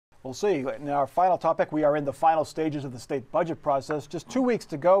We'll see. In our final topic, we are in the final stages of the state budget process. Just 2 weeks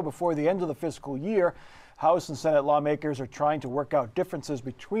to go before the end of the fiscal year. House and Senate lawmakers are trying to work out differences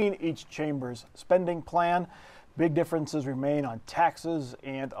between each chamber's spending plan. Big differences remain on taxes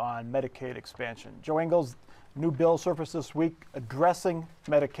and on Medicaid expansion. Joe Ingles, new bill surfaced this week addressing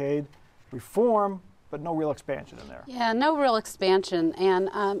Medicaid reform, but no real expansion in there. Yeah, no real expansion. And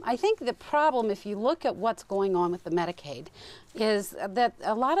I think the problem, if you look at what's going on with the Medicaid, is that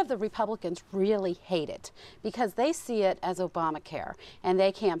a lot of the Republicans really hate it because they see it as Obamacare. And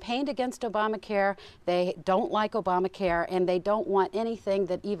they campaigned against Obamacare, they don't like Obamacare, and they don't want anything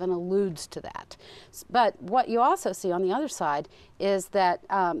that even alludes to that. But what you also see on the other side is that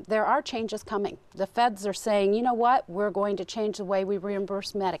there are changes coming. The feds are saying, you know what, we're going to change the way we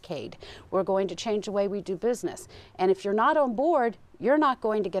reimburse Medicaid. We're going to change the way we do business. And if you're not on board, you're not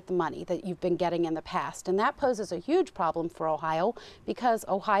going to get the money that you've been getting in the past. And that poses a huge problem for Ohio because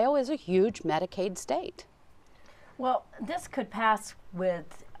Ohio is a huge Medicaid state. Well, this could pass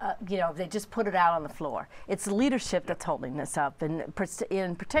with, you know, they just put it out on the floor. It's leadership that's holding this up. And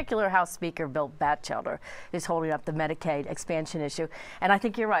in particular, House Speaker Bill Batchelder is holding up the Medicaid expansion issue. And I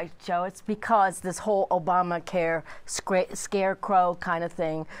think you're right, Joe. It's because this whole Obamacare scarecrow kind of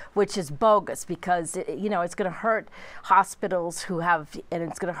thing, which is bogus because, you know, it's going to hurt hospitals who have, and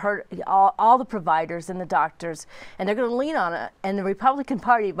it's going to hurt all the providers and the doctors, and they're going to lean on it. And the Republican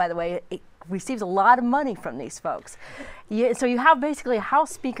Party, by the way, receives a lot of money from these folks. So you have basically a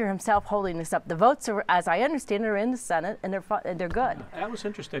House Speaker himself holding this up. The votes, are, as I understand, are in the Senate, and they're good. I was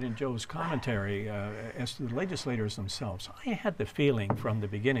interested in Joe's commentary as to the legislators themselves. I had the feeling from the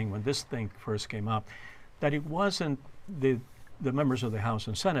beginning when this thing first came up that it wasn't the members of the House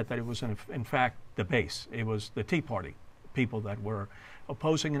and Senate, that it was in fact the base. It was the Tea Party people that were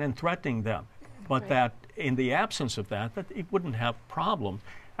opposing and then threatening them. But that in the absence of that, that it wouldn't have problem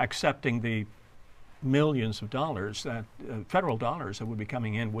accepting the millions of dollars, that federal dollars that would be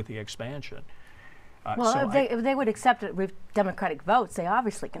coming in with the expansion. Well, so if they would accept it with Democratic votes, they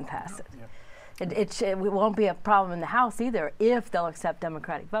obviously can pass it. Yeah. It won't be a problem in the House either if they'll accept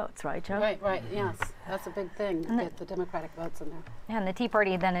Democratic votes, right, Joe? Right, yes. That's a big thing, to get the Democratic votes in there. Yeah, and the Tea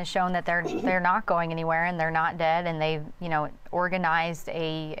Party then has shown that they're not going anywhere and they're not dead, and they've, you know, organized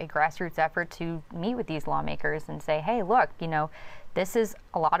a grassroots effort to meet with these lawmakers and say, hey, look, you know, this is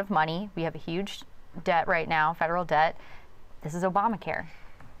a lot of money. We have a huge debt right now, federal debt. This is Obamacare.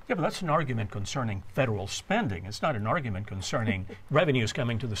 Yeah, but that's an argument concerning federal spending. It's not an argument concerning revenues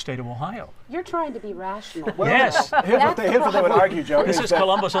coming to the state of Ohio. You're trying to be rational. Well, yes. Here's what they would argue, Joe. This is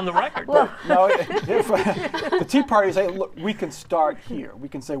Columbus on the record. Well, no, the Tea Party say, look, we can start here. We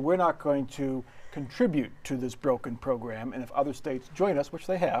can say we're not going to contribute to this broken program, and if other states join us, which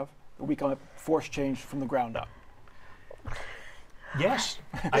they have, we can force change from the ground up. Yes,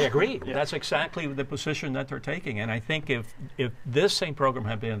 I agree. Yeah. That's exactly the position that they're taking. And I think if this same program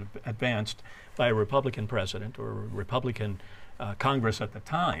had been advanced by a Republican president or a Republican Congress at the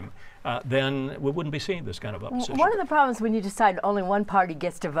time, then we wouldn't be seeing this kind of opposition. One of the problems when you decide only one party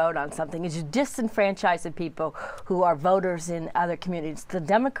gets to vote on something is you disenfranchise the people who are voters in other communities. The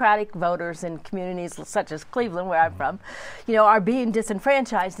Democratic voters in communities such as Cleveland, where I'm from, you know, are being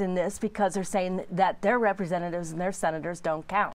disenfranchised in this because they're saying that their representatives and their senators don't count.